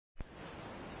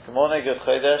Good morning, good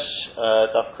Chodesh,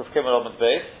 Daf Kuf Gimel Amud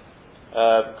Beis.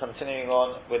 Continuing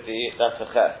on with the letter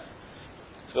Ches.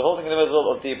 So we're holding in the middle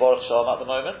of the Baruch Shalom at the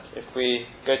moment. If we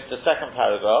go to the second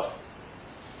paragraph,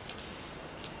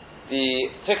 the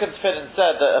Tikkun Tefillin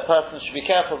said that a person should be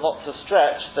careful not to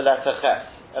stretch the letter Ches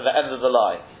at the end of the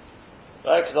line,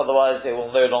 right? Because otherwise it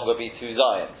will no longer be two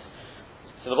Zions.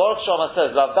 So the Baruch Shalom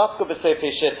says, Lav Dafka B'Sefer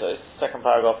Shittos, second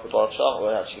paragraph of the Baruch Shalom,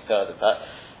 or actually third of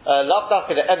that, Lav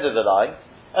Dafka at the end of the line,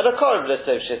 and a Korib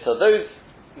B'Sefer Shittos, those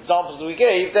examples we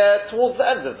gave, they're towards the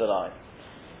end of the line.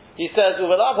 He says,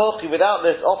 without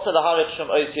this, he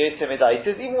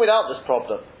says, even without this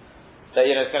problem, that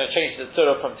it's going to change the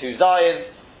surah from two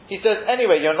Zions, he says,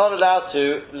 anyway, you're not allowed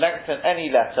to lengthen any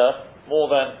letter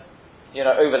more than,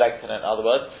 over lengthen it, in other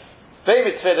words.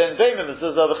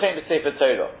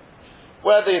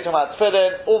 Whether you're talking about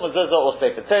tefillin, or mezuzah, or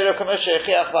sefer Torah,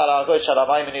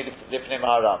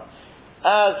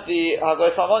 as the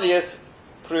Hagoy Salmonius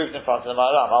proved in front of the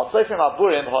Maharam. Al Sofrim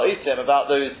Aburim Ha'itim, about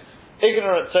those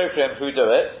ignorant Sofrim who do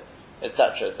it,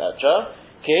 etc., etc.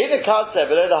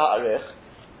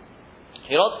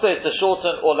 You're not supposed to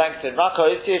shorten or lengthen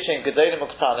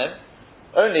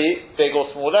only big or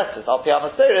small letters. Al Piyam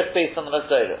Maseris, based on the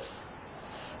Maseris.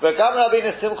 So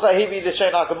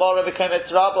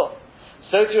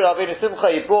too Rabbeinu Simcha,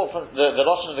 he brought from the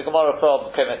Lashon of the Gemara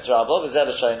from Kometz Rabbah, V'zeh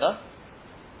L'Shona,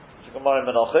 the Gemara in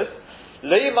Menachos.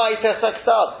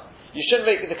 You shouldn't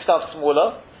make the ktav smaller,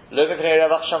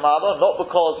 not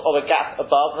because of a gap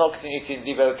above, not because you need to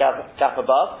leave a gap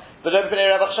above, but not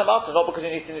because you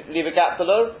need to leave a gap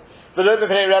below, not because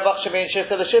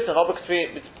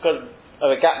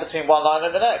of a gap between one line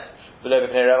and the next,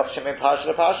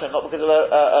 not because of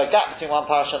a gap between one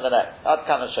parasha and the next. That's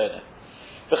kind of shown it.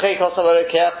 So to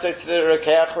the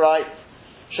Rokeach writes,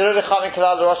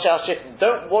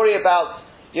 don't worry about,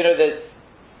 you're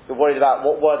worried about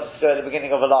what words to go at the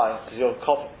beginning of a line, because you're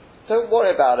coughing. Don't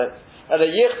worry about it. Do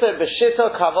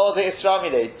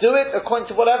it according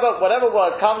to whatever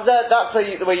word comes there, that's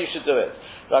the way you should do it.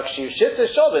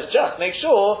 Just make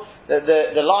sure that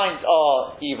the lines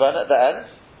are even at the end,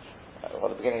 or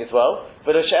at the beginning as well,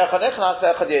 but you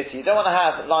don't want to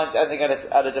have lines ending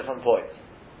at a different point.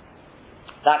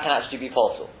 That can actually be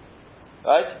possible,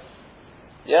 right?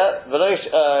 Yeah,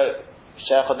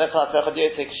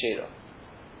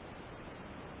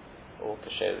 or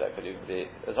kashera, that could even be,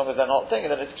 as long as they're not thinking,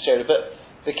 then it's kashera. But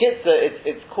the kids,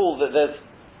 it's cool that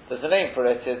there's a name for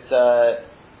it. It's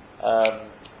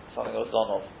something else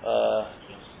on of.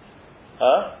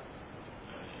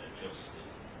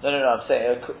 No, I'm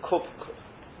saying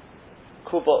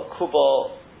Kuba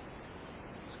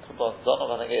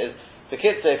Zonov, I think it is. The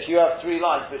kids say if you have three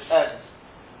lines which end,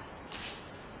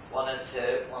 one ends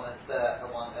here, one ends there,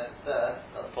 and one ends there,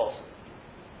 that's possible.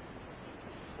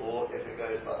 Or if it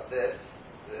goes like this,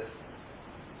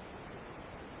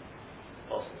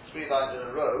 possible. Three lines in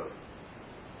a row,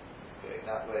 going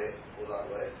that way or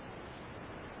that way.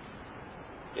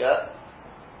 Yeah,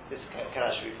 this can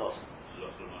actually be possible.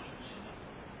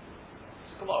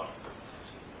 Come on.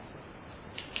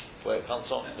 Where it comes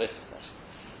from, this.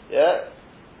 Yeah.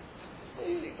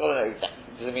 You've got to know exactly.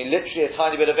 Does it mean literally a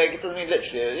tiny bit of egg? It doesn't mean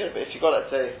literally, but if you've got, let's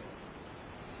say,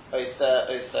 Oster,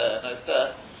 and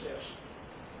Oster,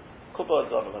 Kubba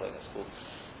is on, I think it's called.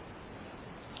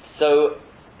 So,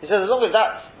 he says, as long as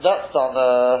that's done,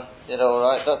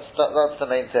 alright, that's the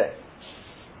main thing.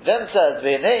 Then says,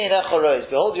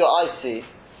 behold your eyes see,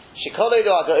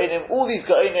 all these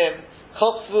Ga'inim,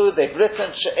 Kotzvu, they've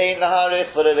written, She'ein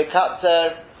Laharich, V'le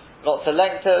not to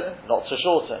lengthen, not to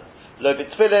shorten. Lo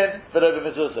b'tfilin, v'lo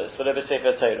b'mezuzos, v'lo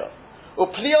b'sefer Torah.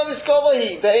 U'plion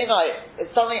iskovahi, be'enai, it's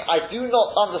something I do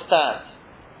not understand.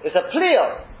 It's a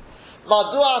plion.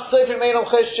 Madua sofrim meinom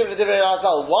cheshishim l'divrei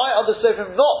Chazal. Why are the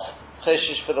sofrim not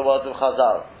cheshish for the words of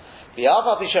Chazal?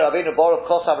 V'yafa pisha Rabbeinu Baruch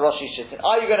kosav Roshi Shittin.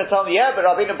 Are you going to tell me, but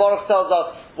Rabbeinu Baruch tells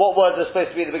us what words are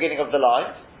supposed to be at the beginning of the line?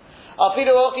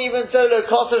 Afilu ochi even so lo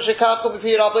kosav shekachu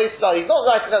b'pi Rabbi Yisrael. He's not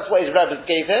writing that's what his rabbis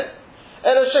gave him.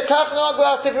 He's just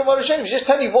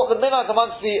telling you what the minhag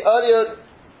amongst the earlier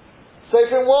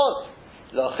Sofrim was.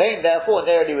 Therefore,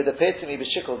 narrowly would appear to me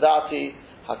b'shikol dati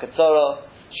hakatzara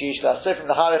sheish la'sofrim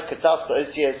laharif katzas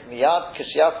ba'otias miyad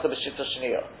kashiyaska b'shita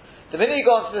shniyah. The minute you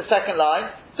go on to the second line,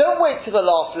 don't wait to the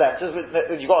last letters.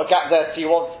 You've got a gap there, so you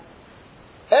want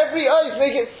every oath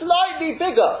make it slightly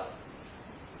bigger,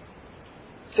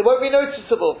 so it won't be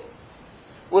noticeable.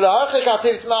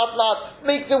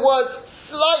 Make the words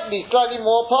slightly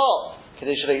more apart. So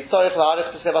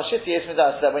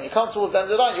that when you come towards the end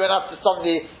of the line, you won't have to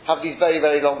suddenly have these very,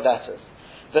 very long letters.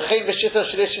 So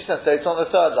it's on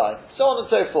the third line. So on and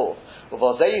so forth.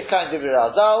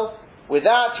 With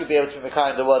that, you'll be able to be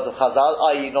kind the words of Chazal,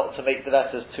 i.e., not to make the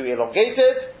letters too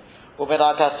elongated.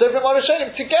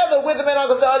 Together with the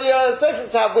minhag of the earlier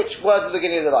sections, to have which words at the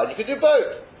beginning of the line. You can do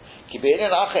both.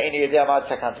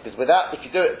 Because with that, if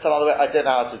you do it some other way, I don't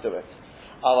know how to do it.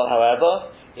 However,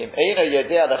 if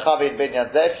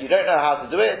you don't know how to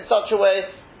do it in such a way,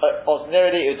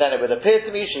 ordinarily then it would appear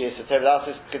to me that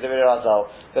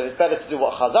it's better to do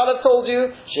what Chazal have told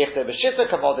you,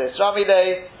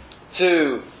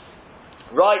 to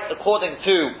write according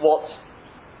to what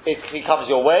it becomes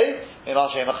your way,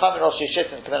 rather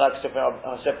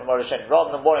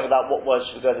than worrying about what words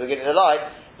should go at the beginning of the line,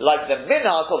 like the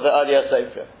minhag of the earlier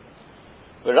Sofrim.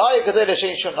 He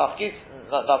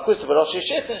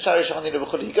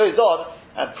goes on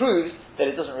and proves that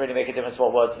it doesn't really make a difference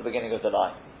what words at the beginning of the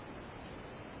line.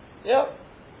 Yeah,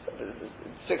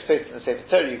 6 places in the Sefer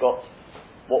Torah you got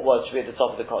what words should be at the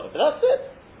top of the column, but that's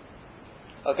it.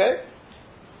 Okay.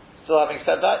 So having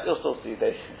said that, you'll still see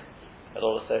this and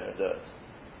all the Sofrim do it.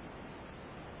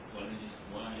 Why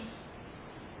is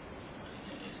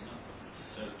it's not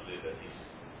so clear that he's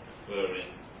preferring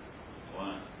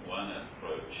one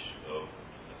approach of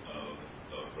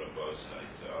Rabbi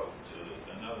Saital to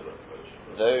another approach of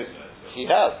Rabbi Saital.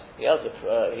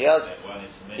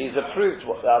 He's approved.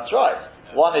 That's right.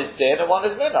 One is din and one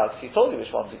is minhag. He told you which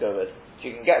one to go with. If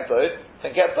you can get both,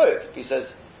 then get both. He says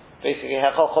basically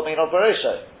hechachom ino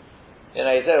beresha.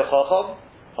 Yizeu chachom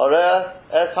hareh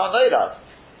es hanoirav.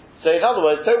 So in other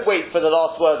words, don't wait for the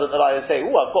last word on the line and say,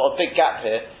 "Oh, I've got a big gap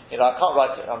here. I can't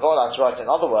write it. I'm not allowed to write it in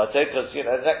other words here because the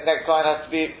next line has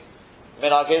to be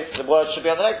minhag. The word should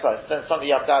be on the next line. So then suddenly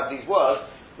you have to have these words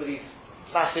with these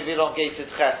massive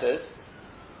elongated cheses,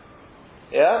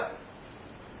 yeah,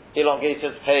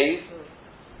 elongated pays,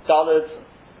 dollars,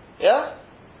 yeah."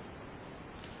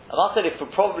 And I'll tell you,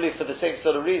 probably for the same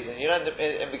sort of reason. In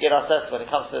Megillah Esther when it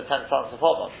comes to the 10 sons of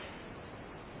Haman.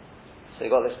 So you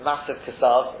got this massive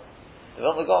kasav. The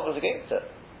Vilna Gaon was against it.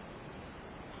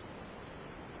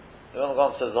 The Vilna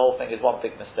Gaon says the whole thing is one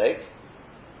big mistake.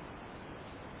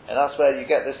 And that's where you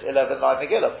get this 11-line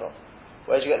Megillah from.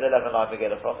 Where did you get the 11-line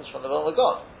Megillah from? It's from the Vilna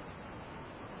Gaon.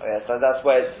 Oh yeah, so that's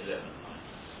where it's... 11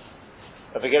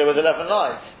 lines. A Megillah with 11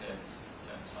 lines. 10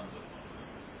 sons of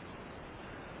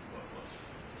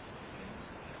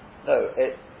No,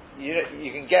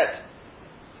 you can get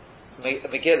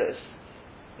Megillahs,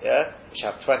 yeah, which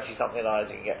have 20 something lines.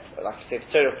 You can get, like I say,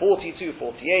 42,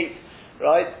 48,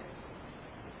 right?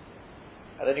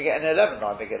 And then you get an 11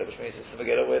 line Megillah, which means it's a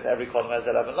Megillah with every column has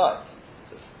 11 lines.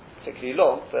 So it's particularly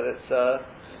long, but it's.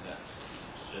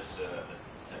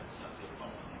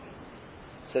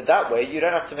 So that way, you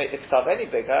don't have to make the Ksav any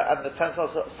bigger, and the 10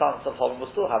 sons of Haman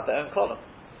will still have their own column.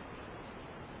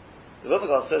 The Vilna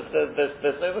Gaon says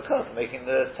there's no makar for making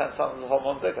the 10 sons of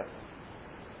Haman bigger.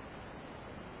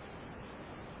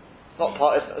 It's not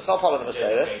part of the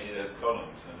Messiah.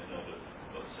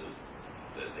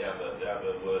 The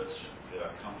other words should feel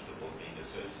uncomfortable being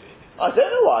associated. I don't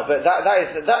know why, but that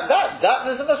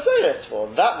there's a Messiah for.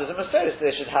 That there's a Messiah, so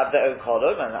they should have their own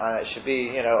column, and it should be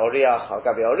Oriach,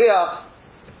 Al-Gabi Oriach,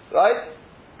 right?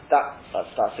 That's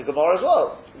the Gemara as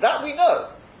well. That we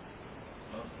know.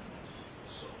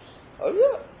 Oh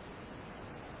yeah,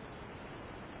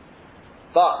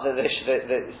 but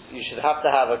you should have to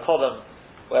have a column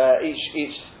where each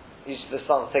of the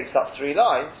sons takes up 3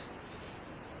 lines.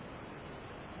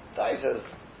 That is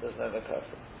there's no makar.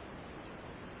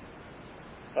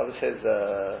 That was his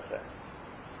thing.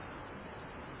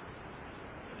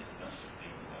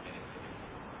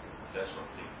 That's what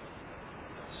the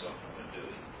Sofrim were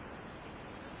doing.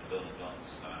 The Vilna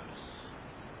Gaon's times.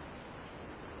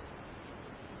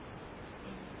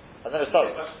 I don't know.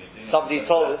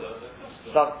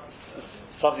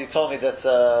 Somebody told me that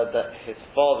his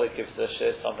father gives the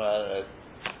shir somewhere, I don't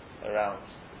know, around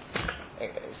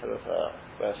sort of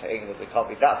England. It can't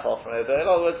be that far from it, but in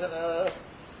other words, in a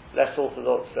less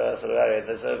orthodox sort of area,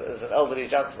 there's an elderly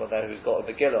gentleman there who's got a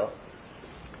Megillah.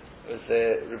 It was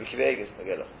Rabbi Akiva Eiger's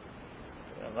Megillah.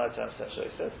 I'm 99% sure he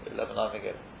says 11-9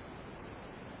 Megillah.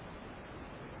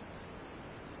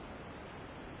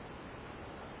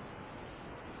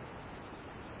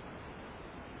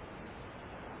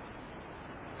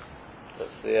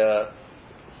 That's the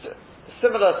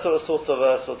similar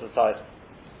sort of title.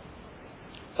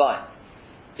 Fine.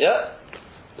 Yeah.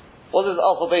 What does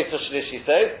Alpha Beta Shlishi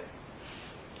say?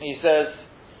 He says,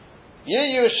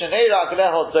 "Yiyu shnei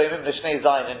ragleho doimim l'shnei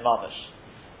zayin in mamash."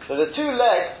 So the 2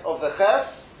 legs of the ches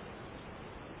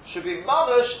should be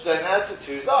mamash domer to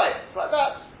 2 zayins, like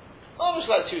that, mamash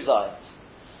like 2 zayins.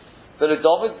 But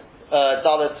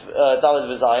Dalet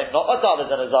v'Zayin, not a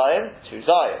Dalet and a Zayin, two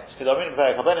Zayins. Because I mean in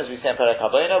Perek HaBona, as we say in Perek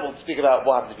HaBona, we'll speak about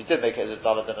what happens if you did make it as a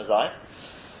Dalet and a Zayin.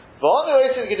 But on the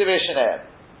way to the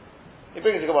Gedivishanaim, he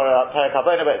brings the Gemara out Perek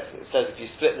HaBona, but it says if you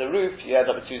split the roof, you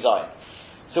end up with two Zayins.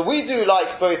 So we do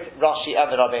like both Rashi and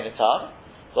the Rabbeinu Tam.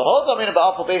 The whole Damin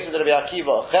about Apple basis of Rabbi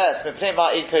Akiva, Ches, Mipnei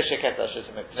Ma'i Kosher Ketash,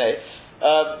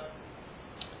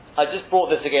 I just brought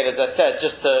this again, as I said,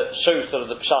 just to show sort of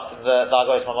the Pshat and the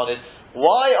Nagoyes Mamonid.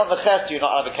 Why on the Ches do you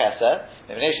not have a Keser?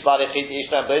 Because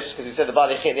we said the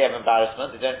Bali Chit, they have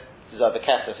embarrassment, they don't deserve a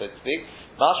Keser, so to speak.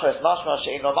 Mashma is Mashma,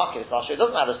 She'in no Makis, Mashma, it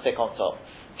doesn't have a stick on top.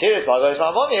 Teres Nagoyes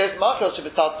Mamonid, Makel should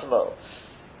be Tatzimo.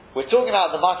 We're talking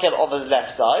about the Makel on the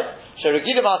left side.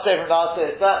 Sheregidim Aseh from last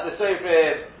is that the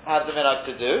Sofrim has the minhag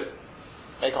to do.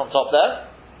 Make on top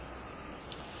there.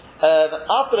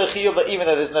 After the Chiyuv, but even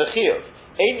though there's no Chiyuv.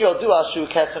 Ein Yodu Ashu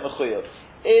Keser Mechuyuv.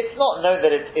 It's not known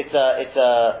that it's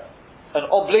an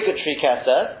obligatory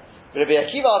Keser. Rabbi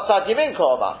Akiva Atzad Yemin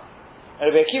Koma.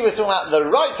 And Rabbi Akiva is talking about the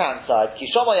right hand side.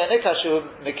 Kishama Yanik Ashu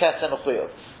Keser Mechuyuv.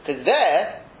 Because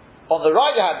there, on the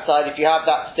right hand side, if you have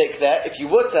that stick there, if you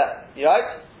were to,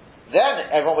 right?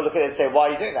 Then everyone will look at it and say, why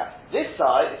are you doing that? This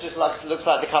side, it just looks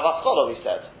like the Kavas Chola we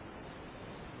said.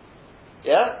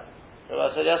 Yeah? Remember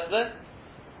what I said yesterday?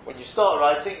 When you start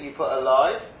writing, you put a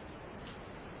line,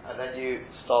 and then you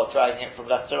start dragging it from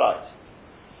left to right.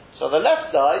 So the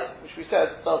left side, which we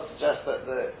said, does suggest that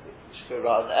it should go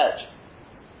right on the edge.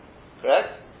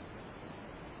 Correct?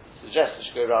 Suggests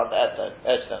it should go right on the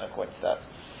edge then, according to that.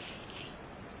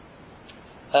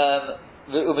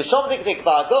 From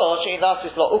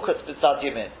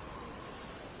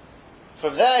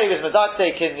there, he was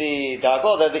medaktek in the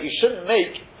Dagor that you shouldn't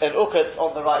make an ukot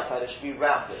on the right side; it should be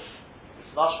rounded.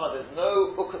 It's mashma, there's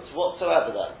no ukots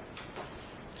whatsoever there,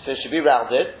 so it should be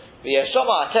rounded. It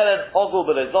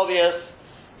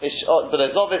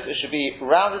should be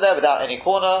rounded there without any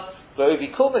corner.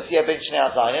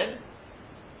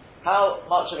 How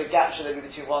much of a gap should there be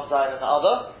between one zayin and the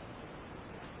other?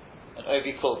 An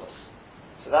ovi kulmus.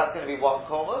 So that's going to be one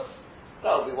kulmus.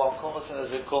 That will be one kulmus, and there's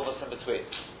a kulmus in between.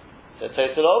 So a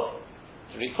total of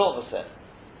 3 kulmus then.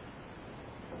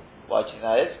 Why do you think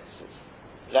that is? Because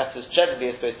letters generally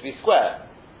are supposed to be square.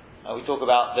 And we talk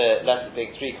about the letters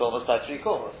being 3 kulmus by 3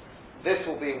 kulmus. This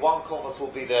will be, 1 kulmus will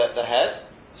be the head,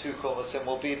 2 kulmusim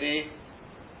will be the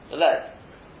leg.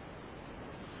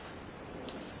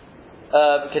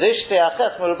 By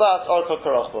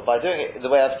doing it the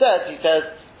way I've said, he says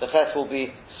the ches will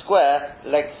be square,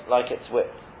 length like its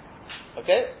width.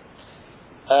 Okay?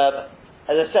 As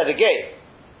I said again,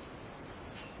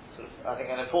 I think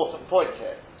an important point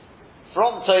here.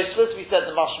 From Tosfos, we said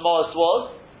the mashmos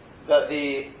was that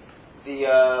the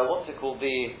what's it called,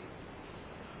 the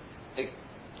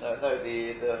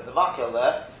makel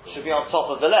there should be on top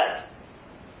of the leg.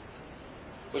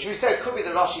 Which we said could be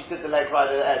the Rashi did the leg right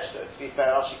at the edge, though. To be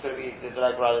fair, Rashi could be did the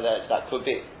leg right at the edge. That could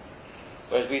be.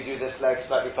 Whereas we do this leg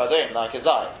slightly further in, like a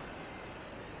zai.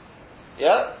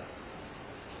 Yeah?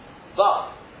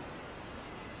 But,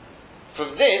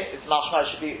 from this, it's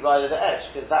mashma should be right at the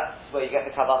edge, because that's where you get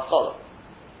the kavas cholam.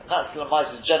 And that's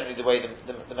generally the way the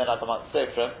menag amongst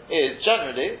Sofrim is.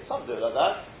 Generally, some do it like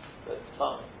that, but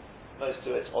most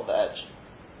do it on the edge.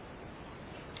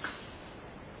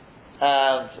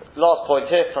 And last point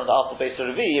here from the Alpha Beis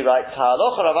Revi, he writes,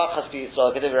 "Ha'alocha Ravachas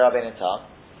b'Yisrael Gediv Rabbeinu Tam."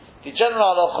 The general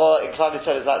halacha in Klal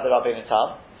Yisrael is like the Rabbeinu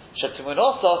Tam.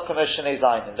 Shetimunosa Kameshnei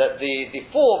Zayin. That the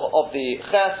form of the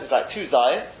ches is like 2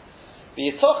 zayins.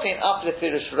 V'yitochin af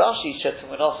lefirush Rashi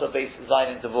shetimunosa beis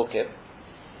zayin devukim.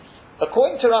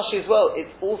 According to Rashi as well,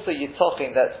 it's also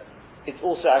yitochin that it's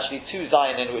also actually 2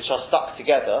 zayin which are stuck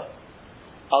together.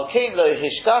 Al kein lo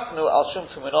hishkaknu al shum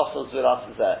tumunosa zviras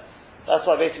zeh. That's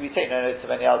why basically we take no notice of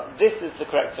any else. This is the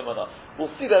correct Sumunah. We'll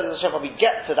see that when we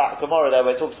get to that Gemara there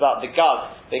where it talks about the Gag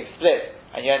being split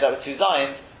and you end up with 2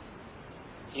 Zayins.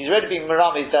 He's already being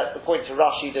Maramis that according to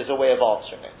Rashi there's a way of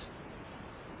answering it.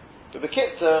 But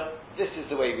B'Kitzur, this is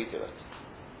the way we do it.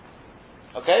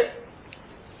 Okay?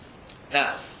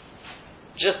 Now,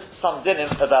 just some dinim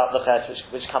about the Ches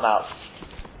which come out.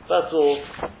 First of all,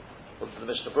 what's the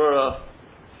Mishnah Berurah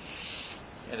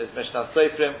in his Mishnah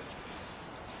Sofrim.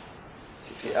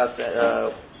 He adds there,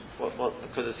 what the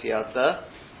Kudus he adds there.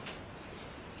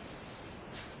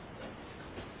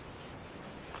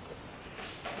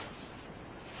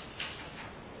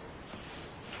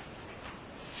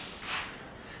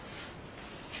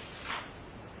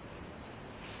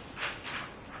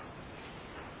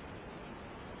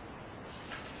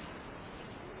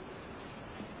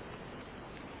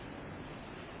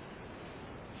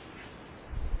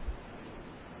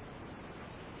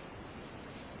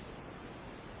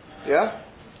 Yeah?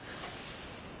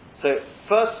 So,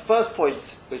 first point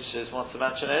which I just want to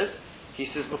mention is, he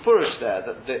says Mufurish there,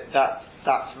 that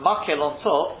makel on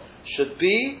top should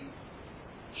be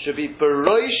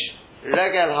Barosh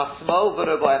Regel Hasmol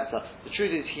V'Roba. The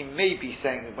truth is, he may be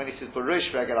saying that when he says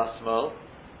Barosh Regel Hasmol,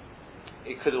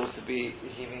 it could also be,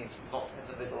 he means not in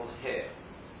the middle here.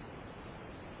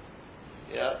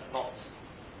 Yeah, not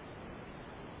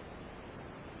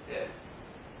here.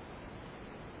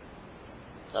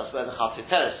 That's where the Chatzit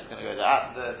Teres is going to go,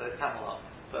 the camel up.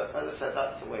 But as I said,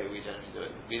 that's the way we generally do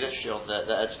it. We're literally on the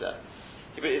edge there.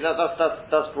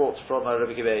 That's brought from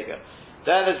Rabbi Akiva.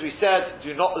 Then, as we said,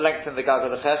 do not lengthen the gag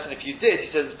of the ches, and if you did,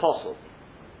 he says it's possible.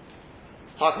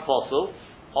 Like a possible.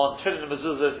 On Tefillin and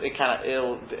mezuzahs,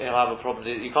 he'll have a problem.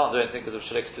 You can't do anything because of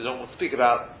shalik. So we'll speak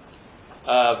about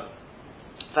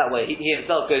that way. He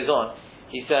himself goes on.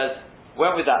 He says,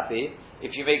 when would that be?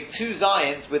 If you make two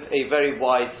zayins with a very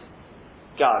wide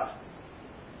gag.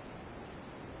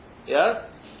 Yeah?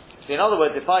 So in other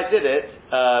words, if I did it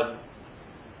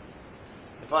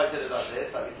like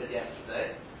this, like we said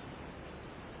yesterday,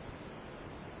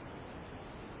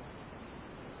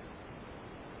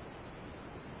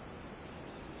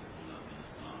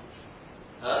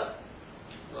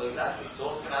 well, exactly. So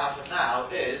what's going to happen now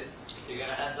is you're going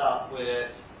to end up with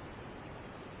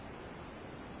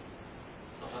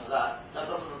something like that. That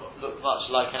doesn't look much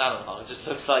like an animal. It just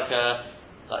looks like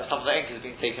some of the ink has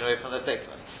been taken away from the text.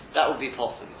 That would be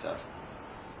possible, he says.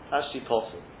 Actually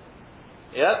possible.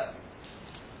 Yeah?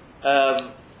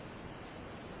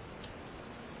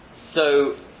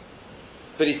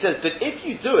 But he says, but if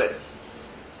you do it,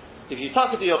 if you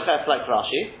tuck it to your ches like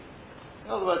Rashi, in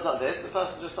other words like this, the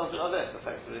person just does it like this,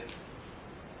 effectively.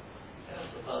 Yeah,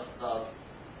 the person does.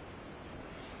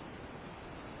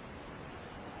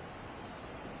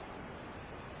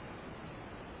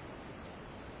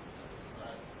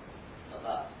 Like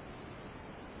that.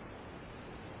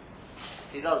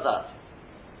 He does that.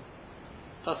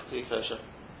 Perfectly kosher.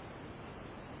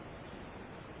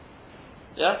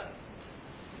 Yeah?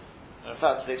 And in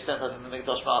fact, to the extent that in the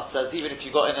Mikdash Ma'at says, even if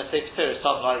you got in a Sefer Torah,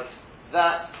 something like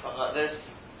that, something like this,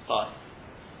 it's fine.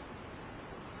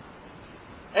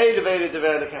 Eilu veilu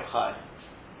dever lekem chai.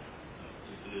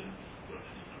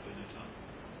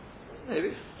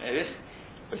 Maybe.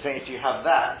 We're saying if you have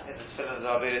that in the Tefillin of the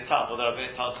Rabbeinu Tam, or the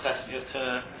Rabbeinu Tam's Ches, you're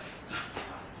to...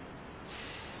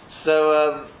 So,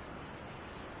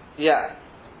 yeah.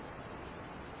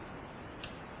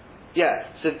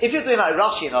 So if you're doing like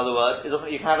Rashi, in other words,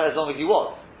 you can have it as long as you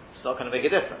want. It's not going to make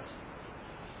a difference.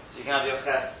 So you can have your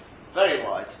ches very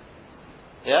wide.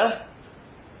 Yeah?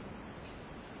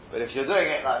 But if you're doing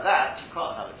it like that, you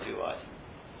can't have it too wide.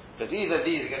 Because either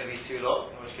these are going to be too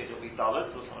long, in which case it will be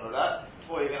doubled or something like that,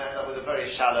 or you're going to end up with a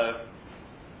very shallow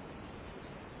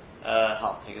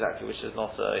hump, exactly, which is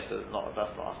not that's not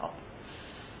a hump.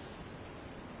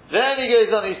 Then he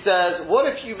goes on, he says, what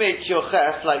if you make your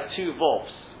ches like two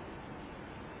volts?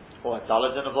 Or a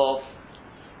daled and a volv,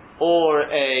 or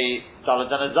a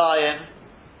daled and a zayin,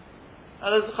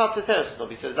 and there's a chatzit teres.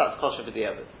 He says that's kosher for the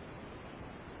Eved.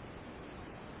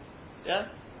 Yeah?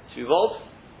 Two volts,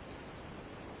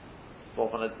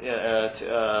 volv and a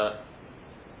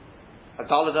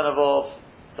daled and a volv,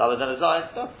 daled and a zayin,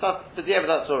 that's for the Eved,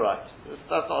 that's alright.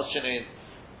 That's not a shinui.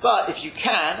 But if you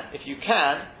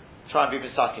can, try and be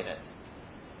misak in it.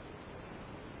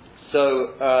 So,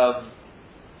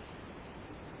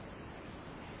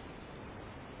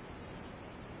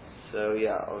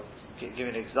 I'll give you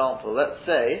an example. Let's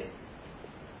say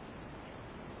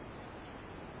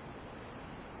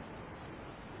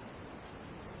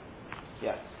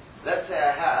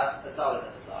I have a daled and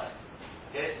a zayin.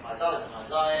 Okay, so my daled and my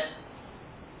zayin.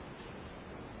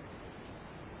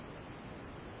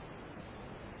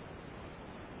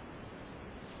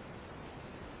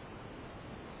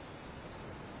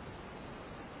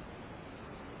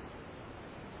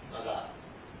 Like that.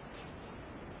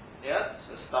 Yeah,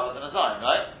 so it's daled and a zayin,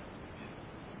 right?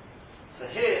 So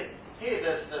here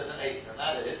there's an eighth, and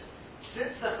that is,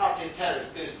 since the chatzit teres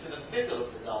goes to the middle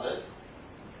of the daled,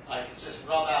 I can just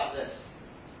rub out this.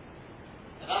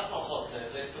 And that's not hot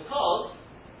surface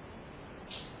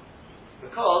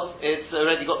because it's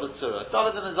already got the tzura.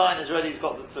 Daled and the zayin has already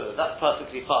got the tzura. That's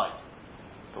perfectly fine.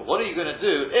 But what are you going to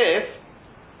do if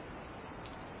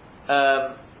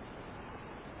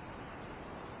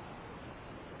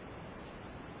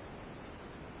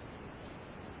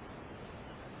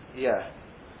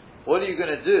what are you going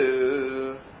to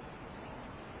do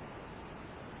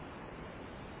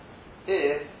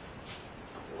if it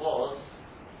was?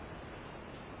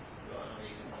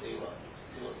 You can see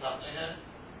what's happening here.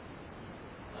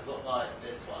 I've got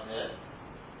this one here.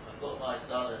 got my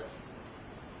dalit.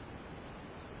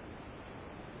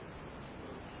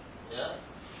 Yeah?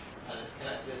 And it's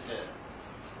connected here.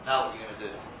 Now what are you going to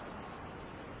do?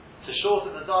 To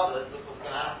shorten the dalit, look what's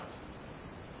going to happen.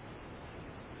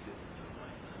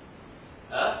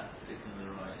 Thicken the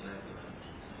right leg and then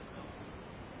take off.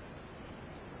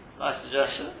 Nice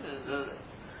suggestion.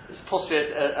 There's possibly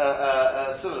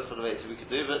a similar sort of way we could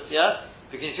do, but yeah,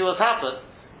 because you see what's happened.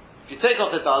 If you take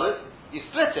off the dalit, you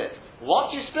split it.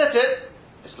 Once you split it,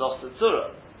 it's lost the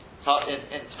tzura. So in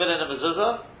tefillin and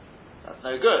mezuzah, that's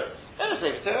no good. In a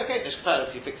sefer Torah, okay,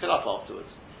 nishkaperes, you fix it up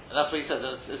afterwards. And that's what he says,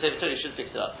 in a sefer Torah you should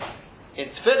fix it up. In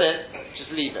tefillin,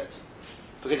 just leave it.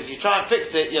 Because if you try and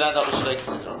fix it, you'll end up with shlokas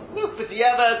Israel. Look, but the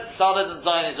Yavad, Dalet and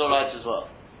Zayin is alright as well.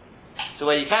 So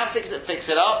where you can fix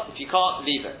it up. If you can't,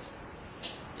 leave it.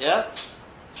 Yeah?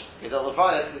 Because on the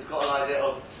Friday, has got an idea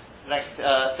of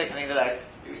thickening the leg.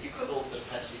 You could also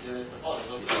potentially do it in the body.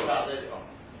 We'll talk about this.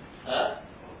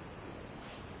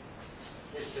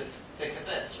 It's just thicken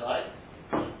this, right?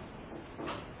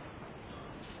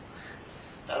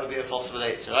 That would be a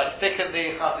possibility, right? Thicken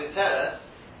the Chatzit Teres,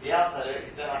 the outside of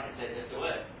it, then I can take this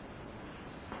away.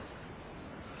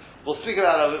 We'll speak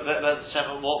about that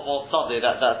more Sunday,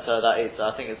 that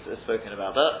Eitzah. I think it's spoken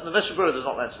about. But the Mishnah Berurah does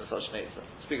not mention such an Eitzah.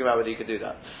 Speak about whether you could do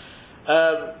that.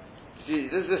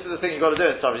 This is the thing you've got to do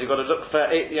in some. You've got to look for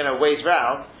ways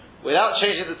round without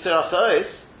changing the Tziras Ha'os,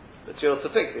 but you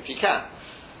also fix it if you can.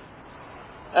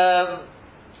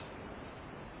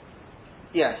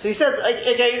 So he says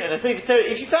again in a Sefer Torah,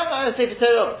 if you found that in a Sefer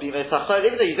Torah,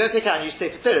 even though you don't take out and use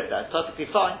Sefer Torah, that's perfectly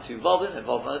fine. To involve in the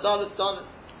Dalit, done,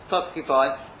 it's perfectly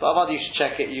fine. But rather you should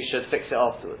check it, you should fix it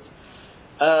afterwards.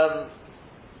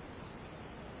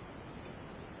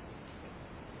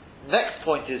 Next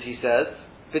point is, he says,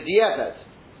 B'diavad.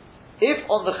 If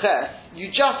on the ches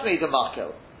you just made a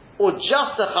makel or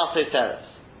just a chatzot teres.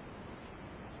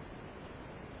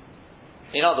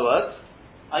 In other words,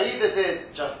 I either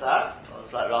did just that,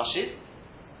 it's like Rashi,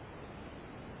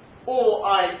 or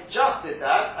I just did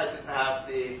that, I didn't have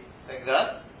the thing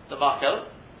there, the makel.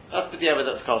 That's b'diavad,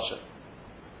 that's kosher.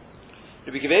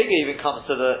 Rabbi Akiva Eiger even comes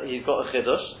to he's got a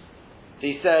chidush.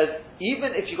 He says,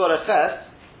 even if you got a ches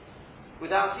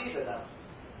without either now,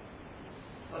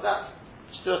 like that,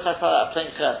 just do a ches like that, plain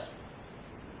ches.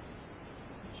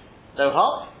 No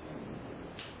hump,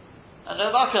 and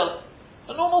no makel.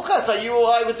 A normal ches, like you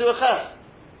or I would do a ches.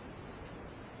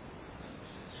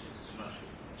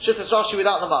 Shittas Rashi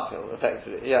without the makel,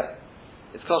 effectively, yeah.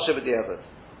 It's kosher b'diavad.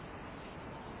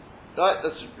 Right,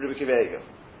 that's Rabbi Akiva Eiger.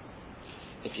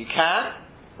 If you can,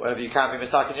 wherever you can be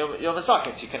mistaken, you're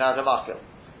mistaken, so you can add a makel.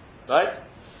 Right?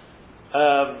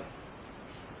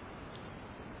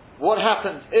 What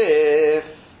happens if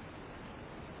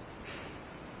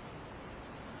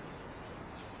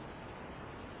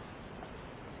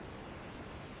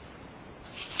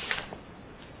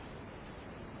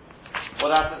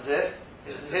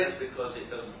It's because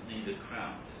it doesn't need a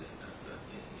crown, is it?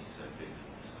 It's so big.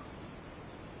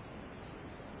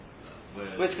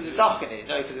 Well, it's because of Dafkini.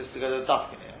 No, because it's because of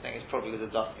Dafkini. I think it's probably because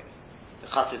of Dafkini.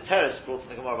 The Chatzit Teres brought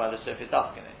in the Gemara by the Sefer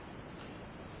Dafkini.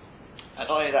 And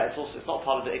not only that, it's not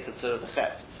part of the Ikad of the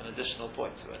Chet. It's an additional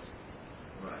point to it.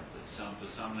 Right, but for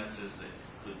some letters it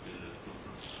could be a little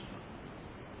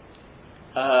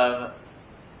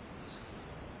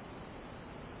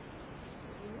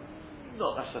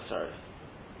not necessarily.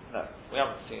 No, we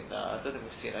haven't seen that. I don't think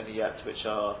we've seen any yet which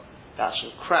are the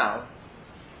actual crown.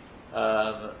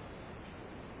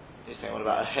 You're saying what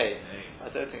about a hay? I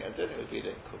don't think it would be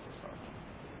the cook or something.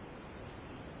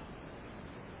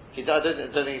 I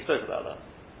don't think he spoke about that.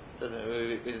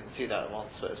 We didn't see that once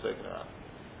spoken about.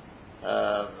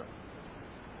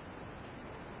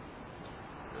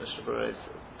 Mishnah Berurah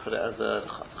put it as a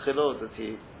chilo, that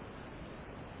he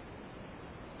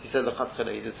said the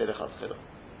chilo, he did say the chilo.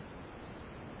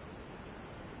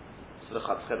 So the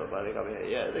chilo, by the way,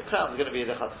 yeah, the crown is going to be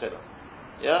the chilo.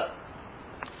 Yeah?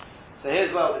 So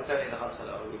here's where it's only the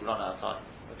chilo, we've run out of time.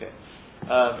 Okay.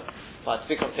 Fine, to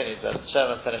be continued then.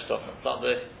 Sherman finished off on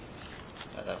Sunday,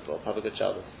 and then we'll have a good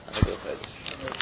Shabbos and a good Friday.